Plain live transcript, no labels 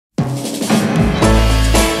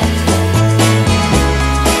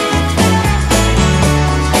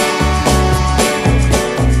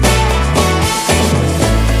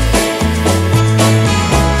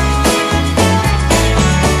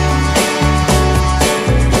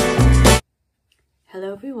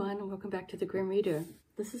welcome back to the Grimm Reader.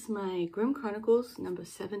 This is my Grimm Chronicles number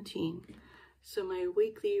 17, so my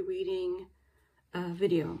weekly reading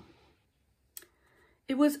video.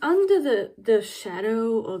 It was under the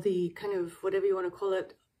shadow, or the kind of, whatever you want to call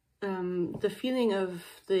it, the feeling of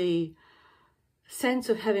the sense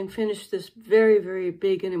of having finished this very, very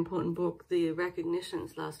big and important book, The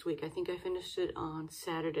Recognitions, last week. I think I finished it on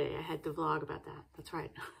Saturday. I had the vlog about that. That's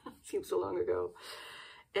right. Seems so long ago.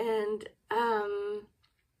 And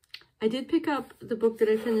I did pick up the book that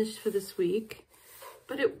I finished for this week,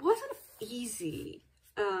 but it wasn't easy.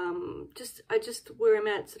 Where I'm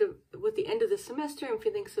at, sort of with the end of the semester, I'm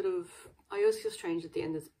feeling sort of, I always feel strange at the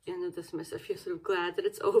end of the semester. I feel sort of glad that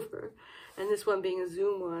it's over. And this one being a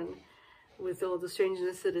Zoom one, with all the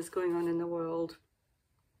strangeness that is going on in the world.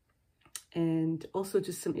 And also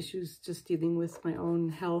just some issues just dealing with my own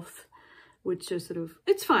health, which are sort of,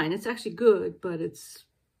 it's fine, it's actually good, but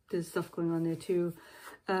there's stuff going on there too.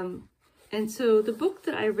 And so the book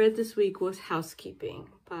that I read this week was Housekeeping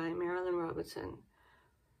by Marilynne.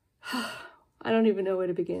 I don't even know where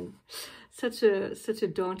to begin. Such a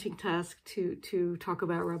daunting task to talk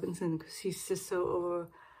about Robinson, because she's just so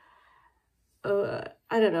I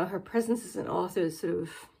don't know, her presence as an author is sort of,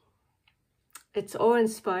 it's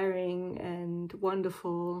awe-inspiring and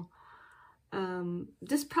wonderful. I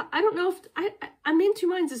don't know if, I'm in two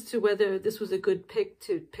minds as to whether this was a good pick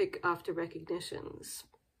to pick after Recognitions.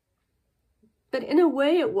 But in a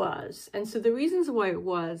way it was. And so the reasons why it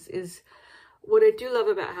was is what I do love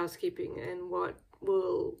about Housekeeping, and what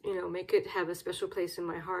will, make it have a special place in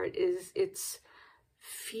my heart, is its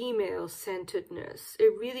female-centeredness.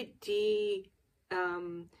 It really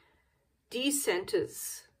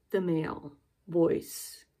de-centers the male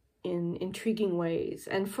voice in intriguing ways,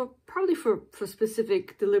 and probably for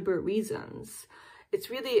specific deliberate reasons. It's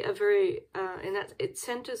really a very and that it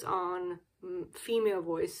centers on female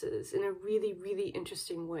voices in a really, really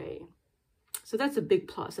interesting way. So that's a big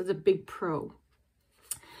plus. That's a big pro.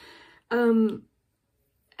 And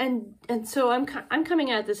so I'm coming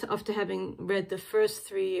at this after having read the first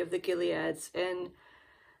three of the Gileads, and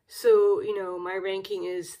so my ranking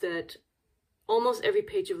is that almost every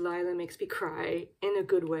page of Lila makes me cry in a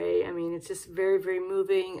good way. I mean, it's just very, very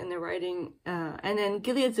moving, and the writing, and then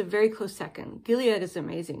Gilead's a very close second. Gilead is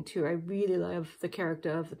amazing too. I really love the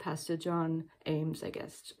character of the pastor, John Ames, I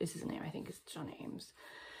guess is his name. I think it's John Ames.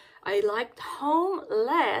 I liked Home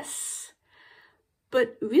less,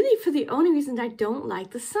 but really for the only reason I don't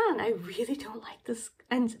like the son. I really don't like this,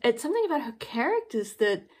 and it's something about her characters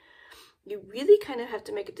that you really kind of have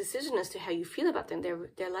to make a decision as to how you feel about them.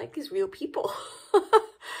 They're like these real people.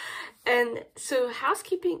 And so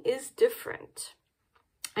Housekeeping is different.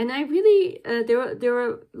 And I really, there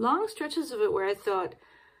were long stretches of it where I thought,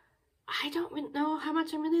 I don't know how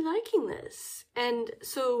much I'm really liking this. And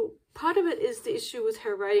so part of it is the issue with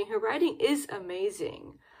her writing. Her writing is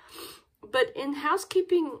amazing. But in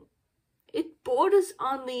Housekeeping, it borders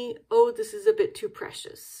on the, oh, this is a bit too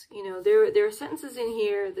precious. There are sentences in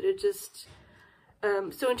here that are just,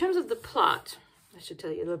 so in terms of the plot, I should tell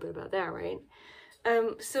you a little bit about that, right?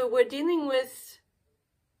 So we're dealing with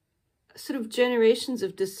sort of generations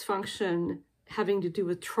of dysfunction having to do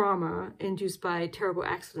with trauma induced by terrible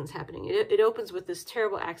accidents happening. It opens with this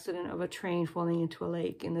terrible accident of a train falling into a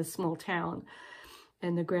lake in this small town,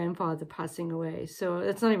 and the grandfather passing away. So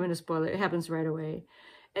that's not even a spoiler, it happens right away.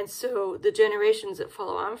 And so the generations that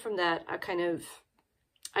follow on from that are kind of,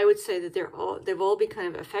 I would say that they've all been kind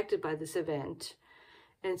of affected by this event.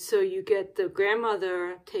 And so you get the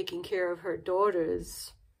grandmother taking care of her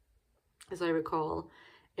daughters, as I recall,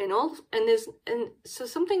 and so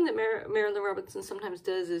something that Marilynne Robinson sometimes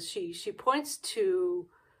does is she points to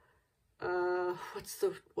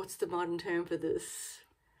what's the modern term for this?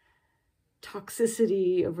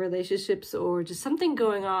 Toxicity of relationships, or just something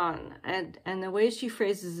going on, and the way she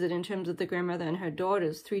phrases it in terms of the grandmother and her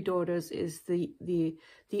daughters, three daughters, is the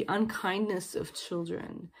unkindness of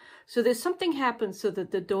children. So there's something happens so that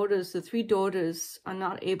the three daughters are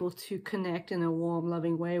not able to connect in a warm,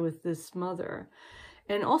 loving way with this mother,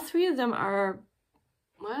 and all three of them are,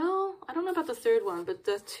 well, I don't know about the third one, but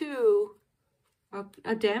the two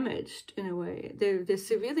are damaged in a way. They're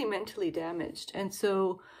severely mentally damaged, and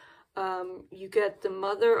so you get the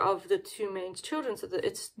mother of the two main children, so that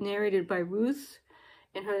it's narrated by Ruth,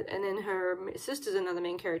 and then her sister's another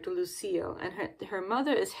main character, Lucille, and her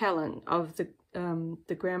mother is Helen, of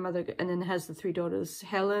the grandmother, and then has the three daughters,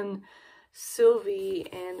 Helen, Sylvie,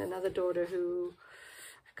 and another daughter who,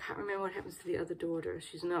 I can't remember what happens to the other daughter.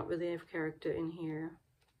 She's not really a character in here.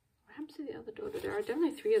 What happens to the other daughter? There are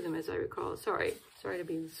definitely three of them, as I recall. Sorry to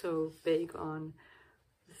be so vague on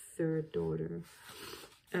the third daughter.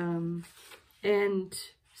 And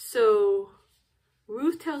so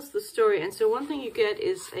Ruth tells the story, and so one thing you get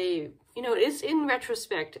is it is in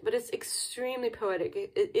retrospect, but it's extremely poetic.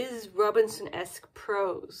 It is Robinson-esque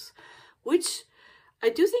prose, which I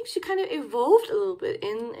do think she kind of evolved a little bit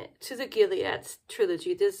into the Gilead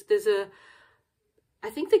trilogy. I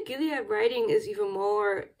think the Gilead writing is even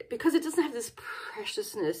more, because it doesn't have this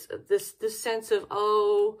preciousness, this sense of,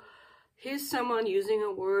 oh, here's someone using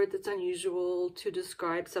a word that's unusual to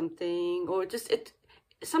describe something, or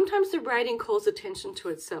sometimes the writing calls attention to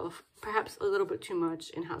itself, perhaps a little bit too much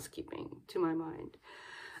in Housekeeping, to my mind.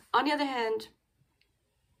 On the other hand,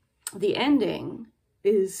 the ending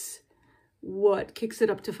is what kicks it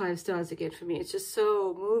up to 5 stars again for me. It's just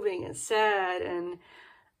so moving and sad, and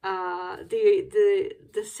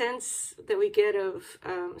the sense that we get of,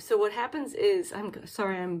 so what happens is, I'm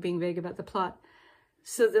sorry I'm being vague about the plot.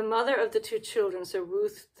 So the mother of the 2 children, so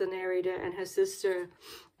Ruth, the narrator, and her sister,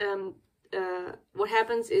 what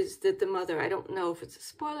happens is that the mother, I don't know if it's a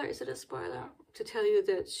spoiler, is it a spoiler? To tell you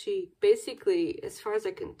that she basically, as far as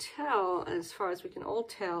I can tell, and as far as we can all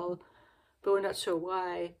tell, but we're not sure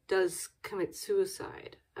why, does commit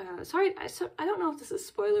suicide. Sorry, I don't know if this is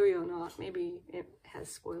spoilery or not. Maybe it has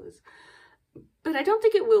spoilers. But I don't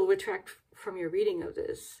think it will retract from your reading of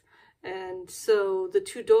this. And so the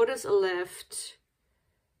 2 daughters are left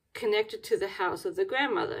connected to the house of the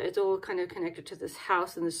grandmother. It's all kind of connected to this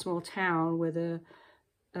house in this small town where the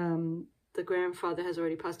grandfather has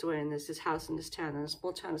already passed away, and there's this house in this town, and a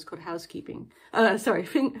small town is called Housekeeping.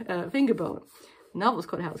 Fingerbone. The novel's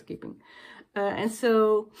called Housekeeping. And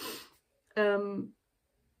so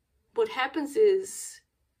what happens is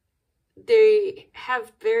they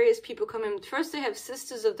have various people come in. First, they have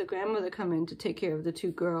sisters of the grandmother come in to take care of the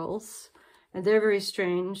 2 girls. And they're very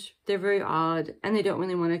strange, they're very odd, and they don't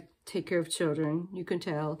really want to take care of children, you can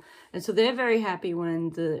tell. And so they're very happy when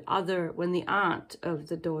the aunt of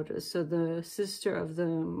the daughters, so the sister of the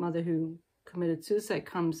mother who committed suicide,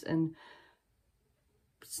 comes and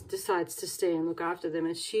decides to stay and look after them.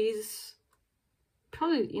 And she's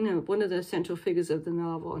probably, one of the central figures of the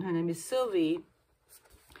novel, and her name is Sylvie.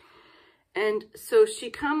 And so she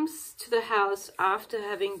comes to the house after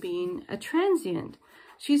having been a transient.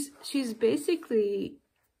 She's basically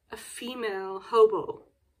a female hobo.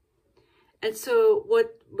 And so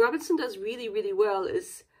what Robinson does really, really well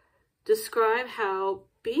is describe how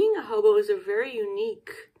being a hobo is a very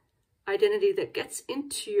unique identity that gets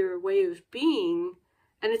into your way of being.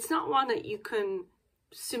 And it's not one that you can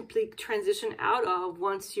simply transition out of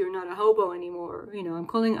once you're not a hobo anymore. I'm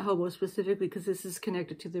calling it hobo specifically because this is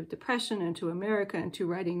connected to the Depression and to America and to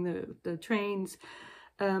riding the trains.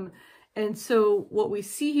 And so what we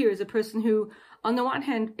see here is a person who, on the one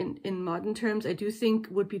hand, in modern terms, I do think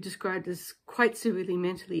would be described as quite severely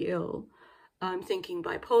mentally ill. I'm thinking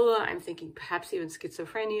bipolar, I'm thinking perhaps even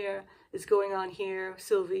schizophrenia is going on here,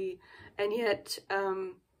 Sylvie. And yet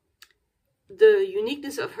the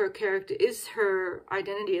uniqueness of her character is her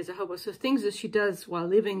identity as a hobo. So things that she does while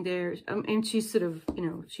living there, and she's sort of,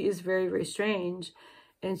 she is very, very strange.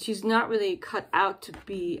 And she's not really cut out to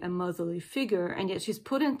be a motherly figure, and yet she's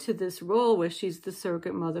put into this role where she's the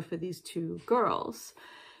surrogate mother for these 2 girls.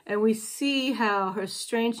 And we see how her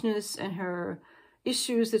strangeness and her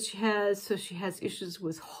issues that she has, so she has issues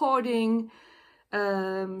with hoarding,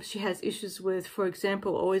 she has issues with, for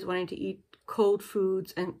example, always wanting to eat cold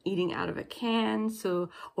foods and eating out of a can,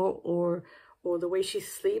 so or the way she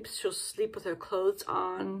sleeps, she'll sleep with her clothes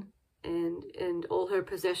on, and all her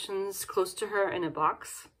possessions close to her in a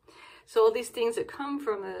box. So all these things that come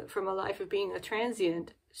from a life of being a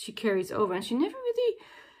transient, she carries over, and she never really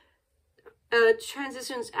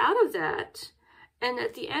transitions out of that. And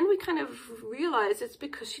at the end, we kind of realize it's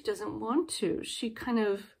because she doesn't want to. She kind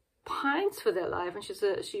of pines for that life, and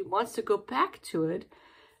she wants to go back to it.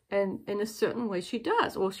 And in a certain way, she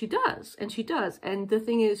does. Well, she does, and she does. And the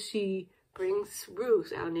thing is, she brings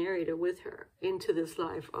Ruth, our narrator, with her into this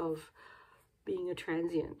life of being a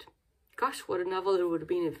transient. Gosh, what a novel it would have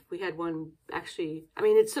been if we had one actually. I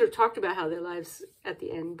mean, it's sort of talked about how their lives at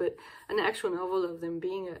the end, but an actual novel of them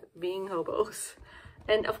being hobos.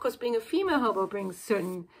 And of course, being a female hobo brings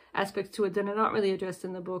certain aspects to it that are not really addressed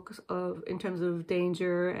in the book, in terms of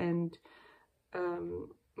danger and,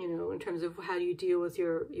 in terms of how you deal with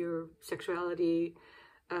your sexuality.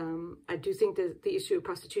 I do think that the issue of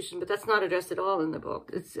prostitution, but that's not addressed at all in the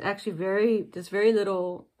book. It's actually there's very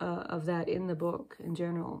little of that in the book in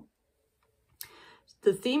general.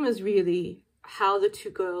 The theme is really how the 2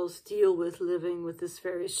 girls deal with living with this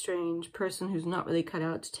very strange person who's not really cut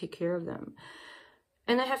out to take care of them.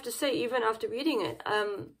 And I have to say, even after reading it,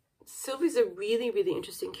 Sylvie's a really, really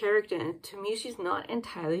interesting character, and to me, she's not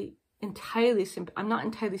entirely I'm not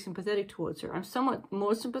entirely sympathetic towards her. I'm somewhat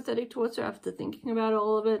more sympathetic towards her after thinking about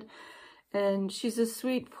all of it. And she's a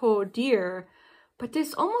sweet, poor dear, but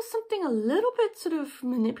there's almost something a little bit sort of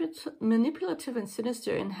manipulative and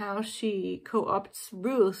sinister in how she co-opts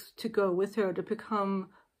Ruth to go with her to become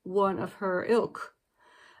one of her ilk.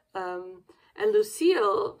 And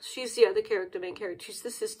Lucille, she's the other character, main character. She's the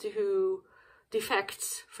sister who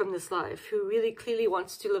defects from this life, who really clearly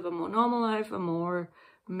wants to live a more normal life, a more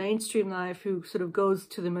mainstream life, who sort of goes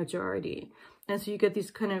to the majority. And so you get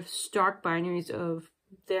these kind of stark binaries of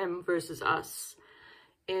them versus us.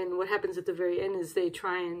 And what happens at the very end is they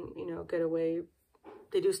try and, you know, get away.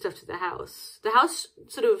 They do stuff to the house. The house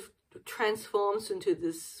sort of transforms into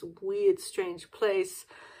this weird, strange place.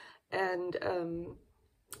 And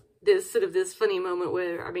there's sort of this funny moment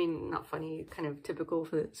where, I mean, not funny, kind of typical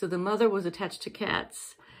for it. So the mother was attached to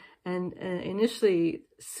cats. And initially,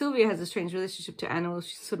 Sylvia has a strange relationship to animals.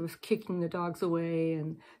 She's sort of kicking the dogs away,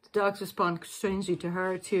 and the dogs respond strangely to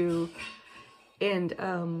her too.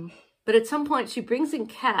 And but at some point, she brings in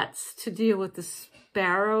cats to deal with the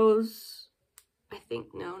sparrows. I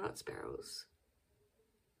think, no, not sparrows.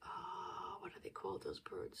 Oh, what are they called, those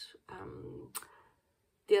birds?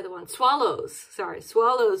 The other one, swallows. Sorry,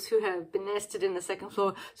 swallows who have been nested in the second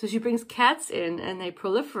floor. So she brings cats in and they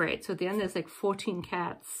proliferate. So at the end, there's like 14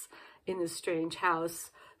 cats in this strange house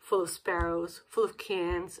full of sparrows, full of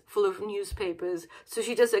cans, full of newspapers. So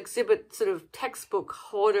she does exhibit sort of textbook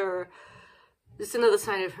hoarder. This is another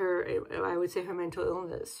sign of her, I would say, her mental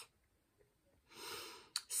illness.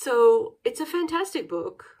 So it's a fantastic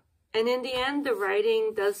book. And in the end, the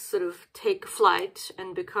writing does sort of take flight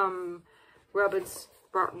and become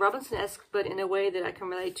Robinson-esque, but in a way that I can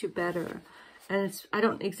relate to better. And I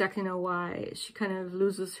don't exactly know why. She kind of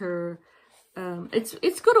loses her,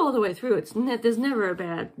 it's good all the way through. There's never a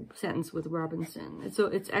bad sentence with Robinson.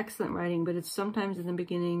 It's excellent writing, but it's sometimes in the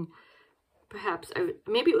beginning, perhaps,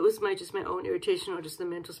 maybe it was just my own irritation or just the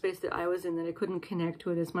mental space that I was in, that I couldn't connect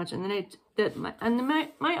to it as much. And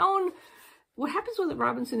then my own, what happens with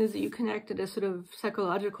Robinson is that you connect at a sort of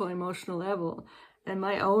psychological, emotional level. And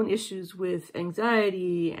my own issues with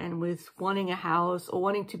anxiety and with wanting a house or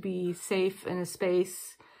wanting to be safe in a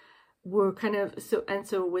space were kind of so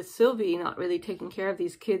with Sylvie not really taking care of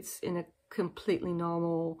these kids in a completely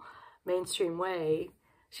normal mainstream way.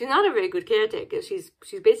 She's not a very good caretaker. She's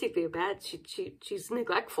basically she's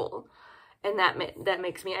neglectful, and that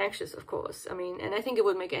makes me anxious, of course. I mean, and I think it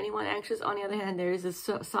would make anyone anxious. On the other hand, there is a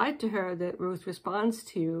side to her that Ruth responds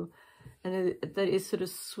to, and that is sort of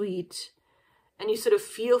sweet. And you sort of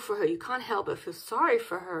feel for her. You can't help but feel sorry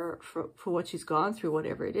for her for what she's gone through,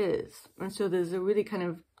 whatever it is. And so there's a really kind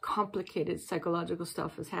of complicated psychological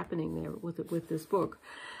stuff is happening there with this book.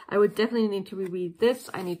 I would definitely need to reread this.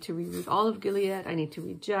 I need to reread all of Gilead. I need to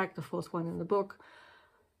read Jack, the fourth one in the book.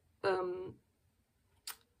 So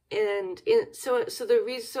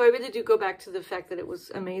I really do go back to the fact that it was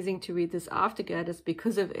amazing to read this after Gaddis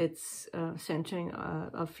because of its centering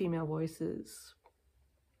of female voices.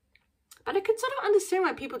 But I can sort of understand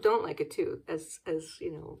why people don't like it too, as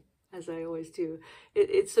you know, as I always do.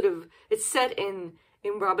 It's set in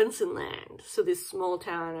Robinson land, so this small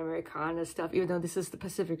town Americana stuff. Even though this is the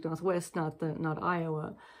Pacific Northwest, not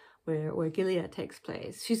Iowa, where Gilead takes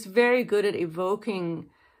place. She's very good at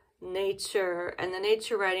evoking nature, and the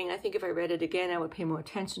nature writing. I think if I read it again, I would pay more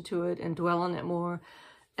attention to it and dwell on it more.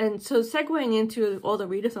 And so segueing into all the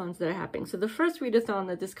readathons that are happening. So the first readathon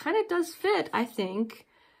that this kind of does fit, I think.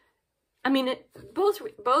 I mean,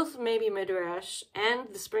 both maybe Midrash and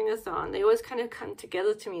the Springathon, they always kind of come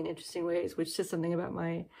together to me in interesting ways, which says something about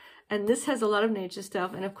and this has a lot of nature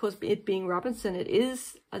stuff, and of course, it being Robinson,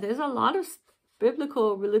 there's a lot of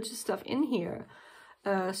biblical religious stuff in here.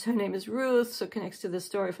 So her name is Ruth, so it connects to the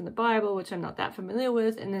story from the Bible, which I'm not that familiar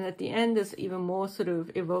with, and then at the end, there's even more sort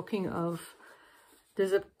of evoking of,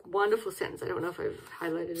 there's a wonderful sentence, I don't know if I've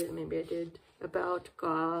highlighted it, maybe I did, about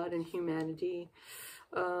God and humanity.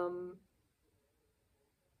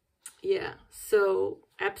 Yeah, so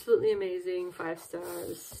absolutely amazing, 5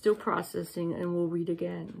 stars, still processing, and we'll read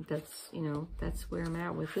again. That's where I'm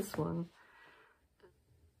at with this one.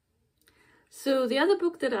 So the other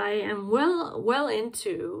book that I am well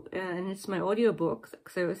into, and it's my audiobook,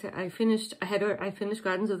 because I finished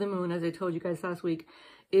Gardens of the Moon, as I told you guys last week,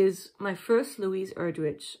 is my first Louise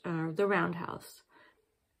Erdrich, The Roundhouse.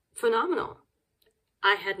 Phenomenal.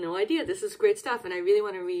 I had no idea. This is great stuff, and I really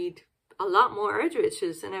want to read a lot more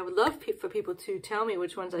Erdriches, and I would love for people to tell me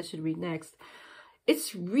which ones I should read next.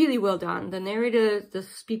 It's really well done. The narrator, the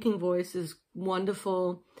speaking voice is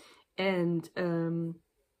wonderful, and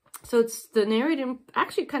So it's the narrative,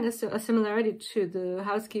 actually kind of a similarity to the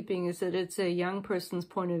Housekeeping is that it's a young person's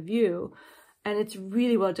point of view, and it's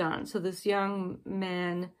really well done. So this young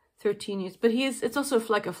man, 13 years, but it's also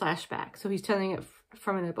like a flashback. So he's telling it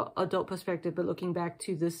from an adult perspective, but looking back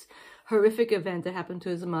to this horrific event that happened to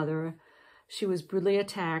his mother. She was brutally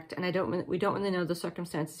attacked, and we don't really know the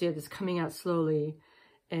circumstances yet. It's coming out slowly.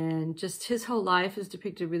 And just his whole life is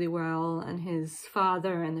depicted really well, and his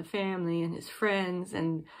father and the family and his friends,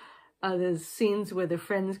 and there's scenes where the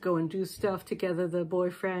friends go and do stuff together, the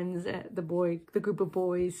boyfriends, the group of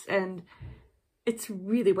boys, and it's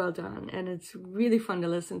really well done, and it's really fun to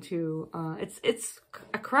listen to. It's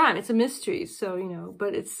a crime, it's a mystery, so, you know,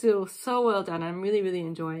 but it's still so well done. I'm really, really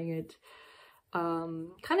enjoying it.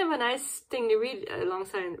 Kind of a nice thing to read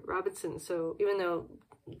alongside Robinson. So even though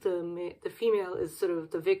the female is sort of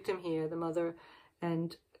the victim here, the mother,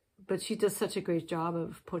 but she does such a great job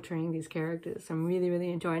of portraying these characters. I'm really,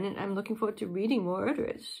 really enjoying it. I'm looking forward to reading more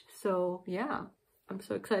Erdrich. So yeah, I'm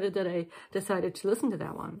so excited that I decided to listen to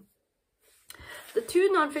that one. The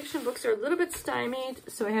two nonfiction books are a little bit stymied.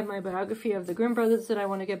 So I have my biography of the Grimm brothers that I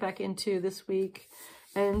want to get back into this week,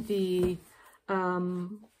 and the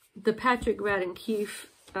Patrick Radden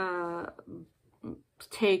Keefe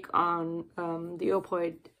take on the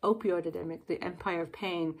opioid epidemic, the Empire of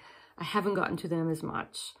Pain. I haven't gotten to them as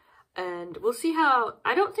much. And we'll see how,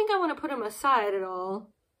 I don't think I want to put them aside at all.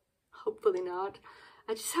 Hopefully not.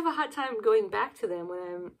 I just have a hard time going back to them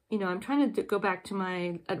when I'm trying to go back to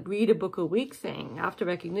my read a book a week thing after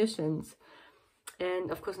recognitions.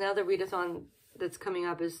 And of course now the readathon that's coming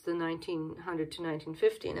up is the 1900 to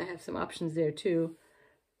 1950, and I have some options there too.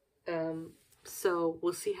 So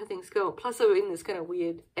we'll see how things go. Plus I'm in this kind of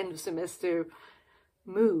weird end of semester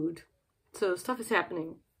mood. So stuff is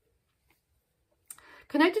happening.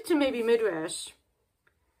 Connected to maybe Midrash,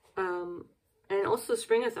 and also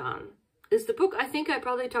Springathon, is the book. I think I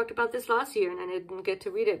probably talked about this last year and I didn't get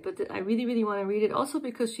to read it, but I really, really want to read it. Also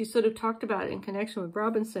because she sort of talked about it in connection with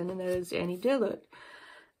Robinson, and that is Annie Dillard,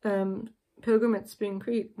 Pilgrim at Spring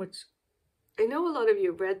Creek, which I know a lot of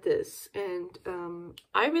you have read this, and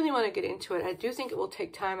I really want to get into it. I do think it will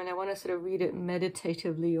take time, and I want to sort of read it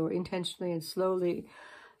meditatively or intentionally and slowly,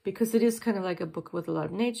 because it is kind of like a book with a lot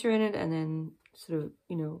of nature in it, and then sort of,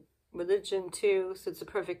 religion too. So it's a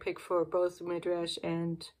perfect pick for both Midrash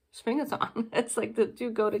and Springathon. It's like the two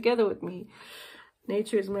go together with me.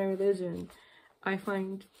 Nature is my religion. I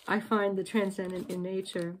find the transcendent in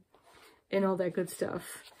nature and all that good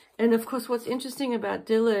stuff. And of course, what's interesting about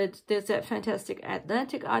Dillard, there's that fantastic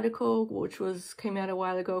Atlantic article, which came out a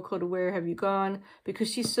while ago, called Where Have You Gone? Because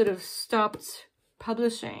she sort of stopped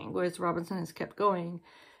publishing, whereas Robinson has kept going.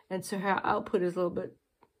 And so her output is a little bit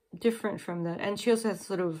different from that. And she also has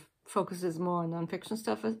sort of focuses more on nonfiction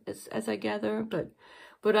stuff, as I gather.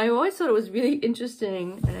 But I always thought it was really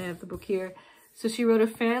interesting, and I have the book here. So she wrote a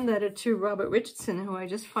fan letter to Robert Richardson, who I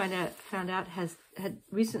just found out has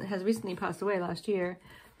recently passed away last year.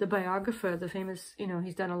 The biographer, the famous,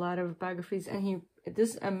 he's done a lot of biographies, and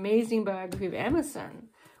this amazing biography of Emerson,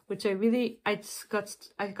 which I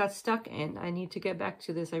got stuck in. I need to get back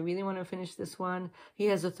to this. I really want to finish this one. He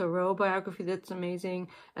has a Thoreau biography that's amazing,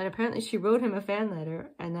 and apparently she wrote him a fan letter,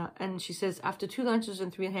 and she says after 2 lunches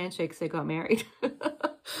and 3 handshakes they got married.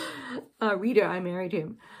 Reader, I married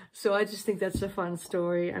him. So I just think that's a fun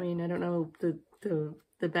story. I mean, I don't know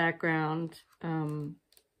the background.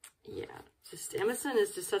 Yeah. Just Emerson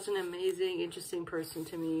is just such an amazing, interesting person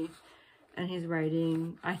to me, and his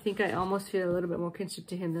writing. I think I almost feel a little bit more kinship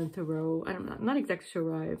to him than Thoreau. I'm not exactly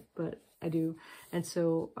sure why, but I do. And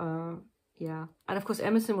so, yeah. And of course,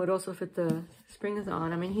 Emerson would also fit the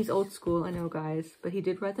Springathon. I mean, he's old school, I know, guys, but he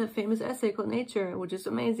did write that famous essay called Nature, which is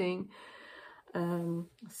amazing.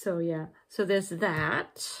 So yeah. So there's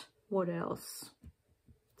that. What else?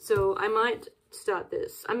 So I might start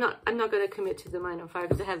this. I'm not going to commit to the Mind on Fire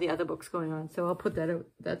because I have the other books going on, so I'll put that out.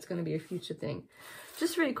 That's going to be a future thing.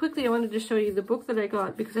 Just very quickly, I wanted to show you the book that I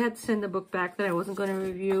got, because I had to send the book back that I wasn't going to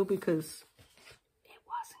review because it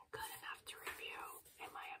wasn't good enough to review, in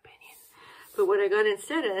my opinion. But what I got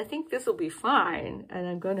instead, and I think this will be fine, and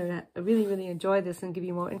I'm going to really, really enjoy this and give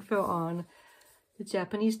you more info on the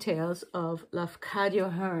Japanese tales of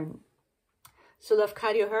Lafcadio Hearn. So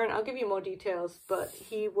Lafcadio Hearn, I'll give you more details, but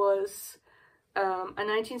he was a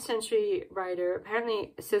 19th century writer.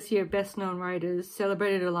 Apparently, it says here, best-known writers,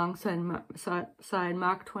 celebrated alongside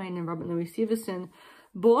Mark Twain and Robert Louis Stevenson.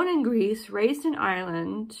 Born in Greece, raised in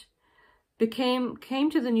Ireland, came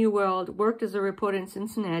to the New World, worked as a reporter in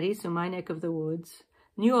Cincinnati, so my neck of the woods,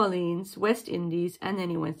 New Orleans, West Indies, and then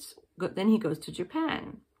he goes to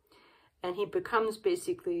Japan. And he becomes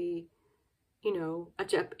basically you know,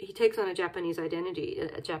 he takes on a Japanese identity,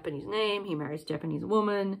 a Japanese name, he marries a Japanese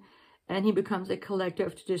woman, and he becomes a collector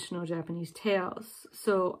of traditional Japanese tales.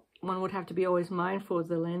 So one would have to be always mindful of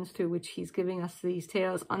the lens through which he's giving us these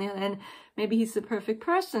tales. On the other hand, maybe he's the perfect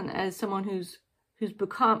person as someone who's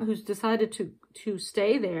decided to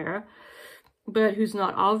stay there, but who's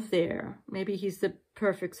not of there. Maybe he's the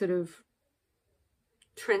perfect sort of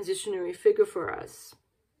transitionary figure for us.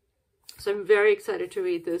 So I'm very excited to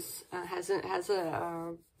read this. Has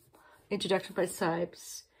a introduction by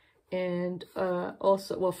Sipes, and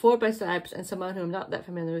also, well, forward by Sipes, and someone who I'm not that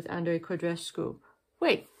familiar with, Andrei Codrescu.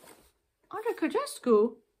 Wait, Andrei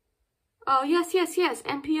Codrescu? Oh, yes,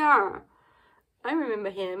 NPR. I remember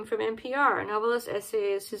him from NPR, novelist,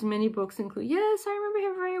 essayist. His many books include, yes, I remember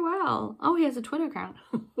him very well. Oh, he has a Twitter account.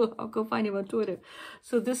 I'll go find him on Twitter.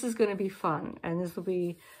 So this is going to be fun. And this will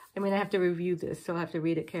be, I mean, I have to review this, so I have to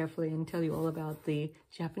read it carefully and tell you all about the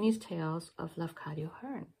Japanese tales of Lafcadio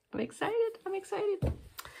Hearn. I'm excited.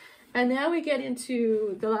 And now we get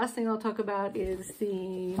into, the last thing I'll talk about is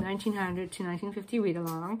the 1900 to 1950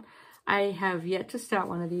 read-along. I have yet to start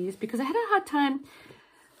one of these because I had a hard time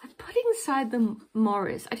putting aside the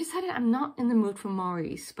Maurice. I decided I'm not in the mood for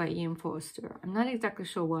Maurice by Ian Forster. I'm not exactly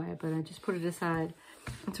sure why, but I just put it aside.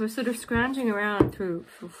 And so I was sort of scrounging around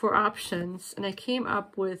for options, and I came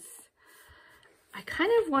up with, I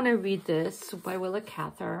kind of want to read this by Willa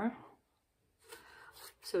Cather.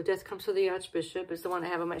 So Death Comes to the Archbishop is the one I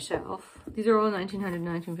have on my shelf. These are all 1900,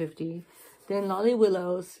 1950. Then Lolly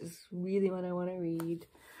Willows is really what I want to read.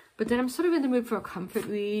 But then I'm sort of in the mood for a comfort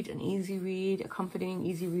read, an easy read, a comforting,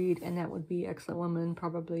 easy read, and that would be Excellent Woman,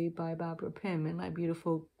 probably by Barbara Pym in my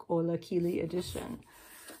beautiful Ola Keeley edition.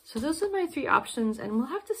 So those are my three options, and we'll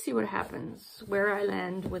have to see what happens, where I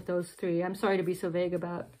land with those three. I'm sorry to be so vague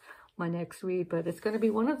about my next read, but it's going to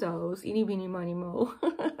be one of those, eeny, meeny, miny, mo.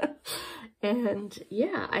 And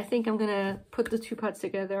yeah, I think I'm going to put the two parts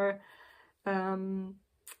together.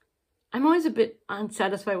 I'm always a bit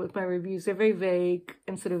unsatisfied with my reviews. They're very vague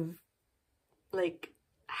and sort of like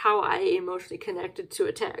how I emotionally connected to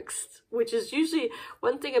a text, which is usually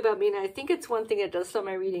one thing about me. And I think it's one thing that does slow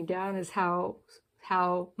my reading down is how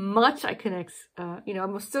much I connect. You know,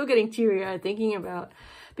 I'm still getting teary-eyed thinking about,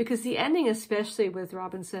 because the ending, especially with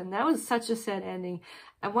Robinson, that was such a sad ending.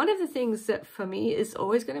 And one of the things that for me is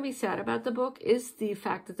always going to be sad about the book is the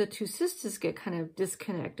fact that the two sisters get kind of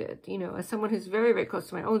disconnected. You know, as someone who's very, very close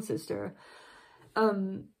to my own sister,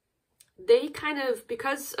 they kind of,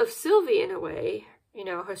 because of Sylvie in a way, you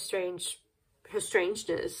know, her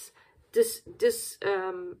strangeness, they're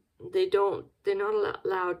not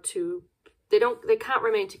allowed to, they can't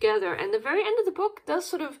remain together. And the very end of the book does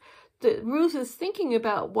sort of, Ruth is thinking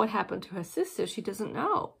about what happened to her sister. She doesn't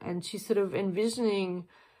know. And she's sort of envisioning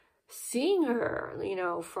seeing her, you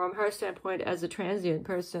know, from her standpoint as a transient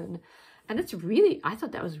person. And it's really, I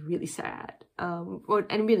thought that was really sad.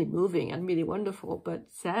 And really moving and really wonderful, but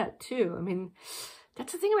sad too. I mean,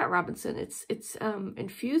 that's the thing about Robinson. It's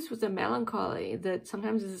infused with a melancholy that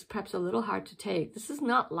sometimes is perhaps a little hard to take. This is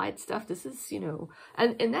not light stuff. This is, you know,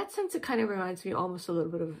 and in that sense, it kind of reminds me almost a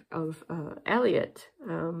little bit of Eliot.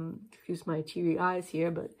 Excuse my teary eyes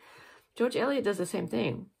here, but George Eliot does the same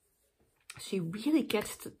thing. She really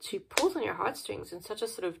she pulls on your heartstrings in such a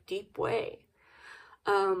sort of deep way.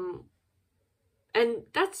 And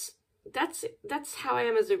that's how I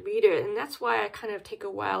am as a reader, and that's why I kind of take a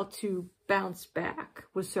while to bounce back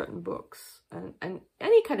with certain books and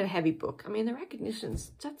any kind of heavy book. I mean, the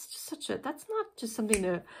recognitions, that's not just something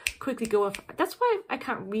to quickly go off. That's why I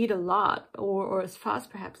can't read a lot or as fast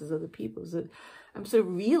perhaps as other people, is that I'm sort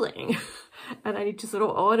of reeling and I need to sort of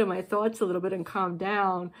order my thoughts a little bit and calm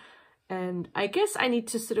down. And I guess I need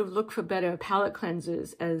to sort of look for better palate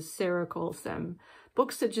cleansers, as Sarah calls them.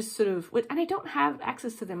 Books that just sort of, and I don't have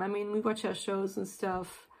access to them. I mean, we watch our shows and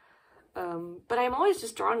stuff, but I'm always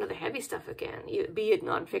just drawn to the heavy stuff again, be it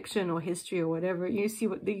nonfiction or history or whatever. You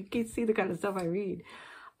can see the kind of stuff I read.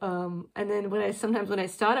 And then sometimes when I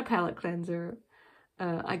start a palate cleanser,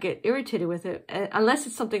 I get irritated with it, unless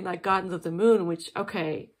it's something like Gardens of the Moon, which,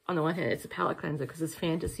 okay, on the one hand, it's a palate cleanser because it's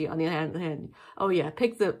fantasy. On the other hand, oh yeah,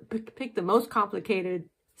 pick the most complicated,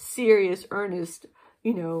 serious, earnest,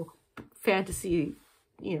 you know, fantasy.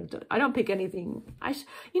 You know, I don't pick anything. You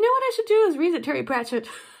know what I should do is read the Terry Pratchett.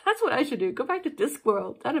 That's what I should do. Go back to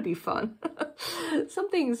Discworld. That'd be fun.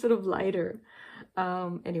 Something sort of lighter.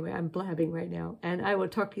 Anyway, I'm blabbing right now, and I will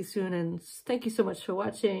talk to you soon. And thank you so much for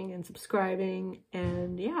watching and subscribing.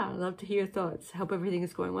 And yeah, I'd love to hear your thoughts. I hope everything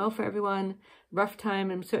is going well for everyone. Rough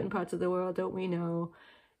time in certain parts of the world, don't we know?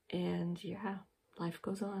 And yeah, life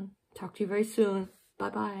goes on. Talk to you very soon.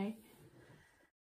 Bye-bye.